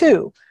 Number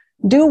two,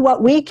 do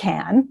what we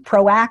can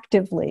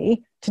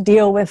proactively to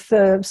deal with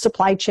the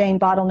supply chain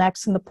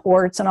bottlenecks and the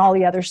ports and all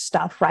the other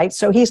stuff, right?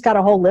 So he's got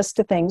a whole list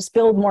of things,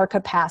 build more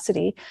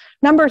capacity.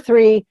 Number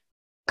three,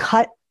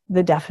 cut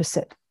the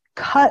deficit.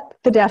 Cut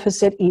the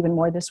deficit even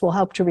more. This will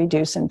help to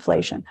reduce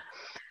inflation.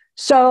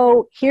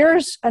 So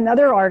here's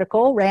another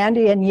article,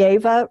 Randy and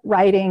Yeva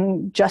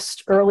writing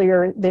just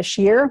earlier this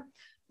year.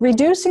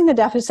 Reducing the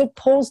deficit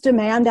pulls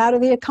demand out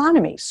of the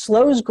economy,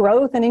 slows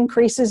growth, and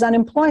increases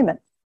unemployment.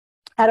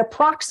 At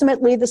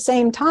approximately the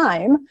same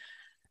time,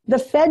 the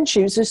Fed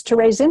chooses to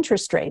raise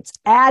interest rates,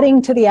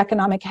 adding to the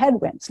economic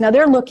headwinds. Now,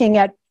 they're looking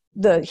at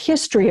the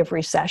history of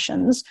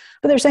recessions,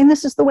 but they're saying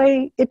this is the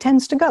way it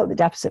tends to go. The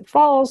deficit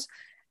falls,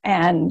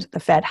 and the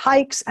Fed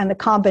hikes, and the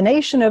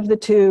combination of the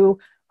two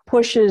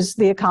pushes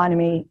the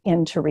economy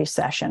into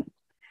recession.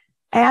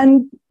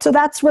 And so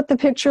that's what the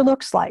picture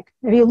looks like.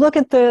 If you look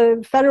at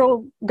the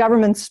federal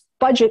government's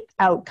budget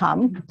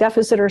outcome,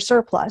 deficit or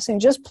surplus, and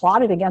just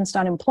plot it against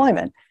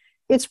unemployment,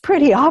 it's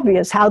pretty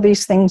obvious how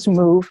these things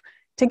move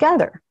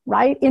together,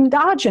 right?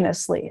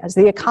 Endogenously, as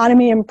the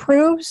economy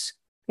improves,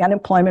 the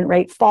unemployment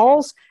rate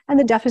falls, and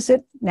the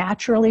deficit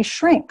naturally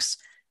shrinks.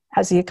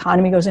 As the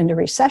economy goes into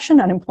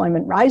recession,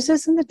 unemployment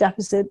rises, and the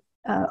deficit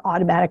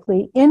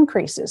automatically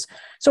increases.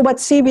 So what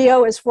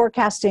CBO is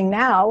forecasting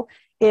now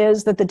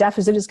is that the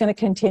deficit is going to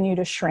continue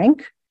to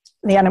shrink.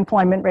 The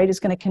unemployment rate is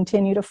going to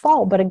continue to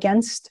fall. But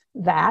against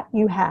that,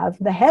 you have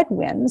the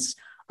headwinds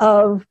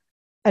of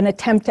an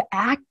attempt to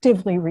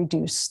actively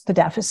reduce the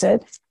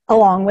deficit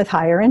along with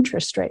higher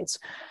interest rates.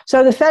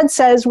 So the Fed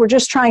says we're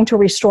just trying to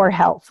restore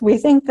health. We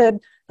think that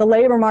the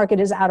labor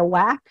market is out of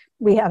whack.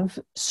 We have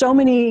so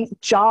many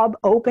job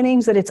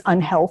openings that it's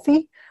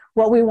unhealthy.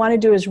 What we want to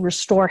do is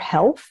restore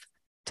health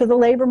to the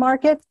labor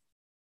market.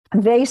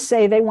 They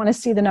say they want to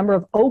see the number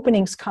of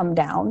openings come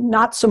down,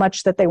 not so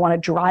much that they want to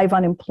drive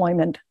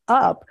unemployment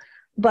up,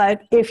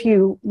 but if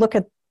you look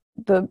at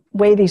the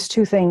way these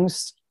two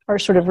things are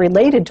sort of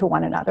related to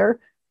one another,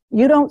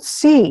 you don't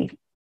see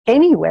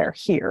anywhere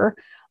here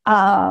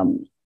a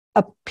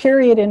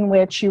period in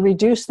which you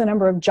reduce the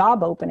number of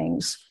job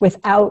openings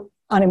without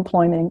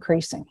unemployment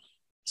increasing.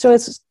 So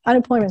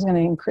unemployment is going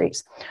to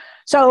increase.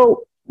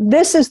 So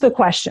this is the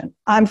question.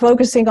 I'm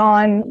focusing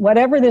on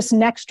whatever this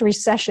next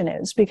recession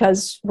is,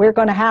 because we're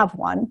going to have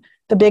one.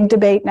 The big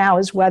debate now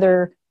is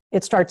whether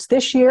it starts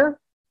this year,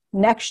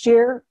 next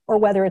year, or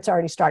whether it's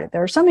already started.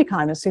 There are some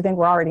economists who think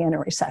we're already in a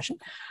recession.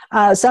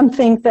 Some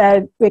think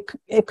that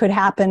it could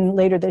happen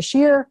later this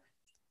year.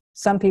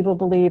 Some people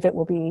believe it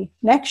will be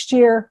next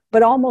year,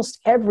 but almost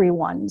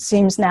everyone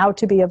seems now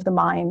to be of the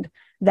mind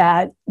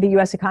that the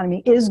US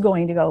economy is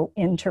going to go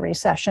into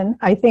recession.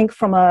 I think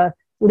from a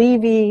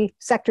Levy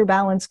sector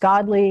balance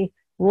godly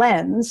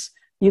lens,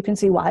 you can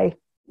see why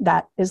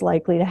that is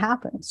likely to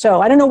happen.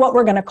 So I don't know what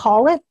we're going to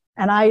call it,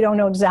 and I don't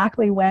know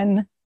exactly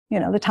when,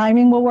 the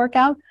timing will work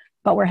out,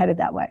 but we're headed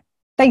that way.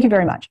 Thank you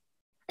very much.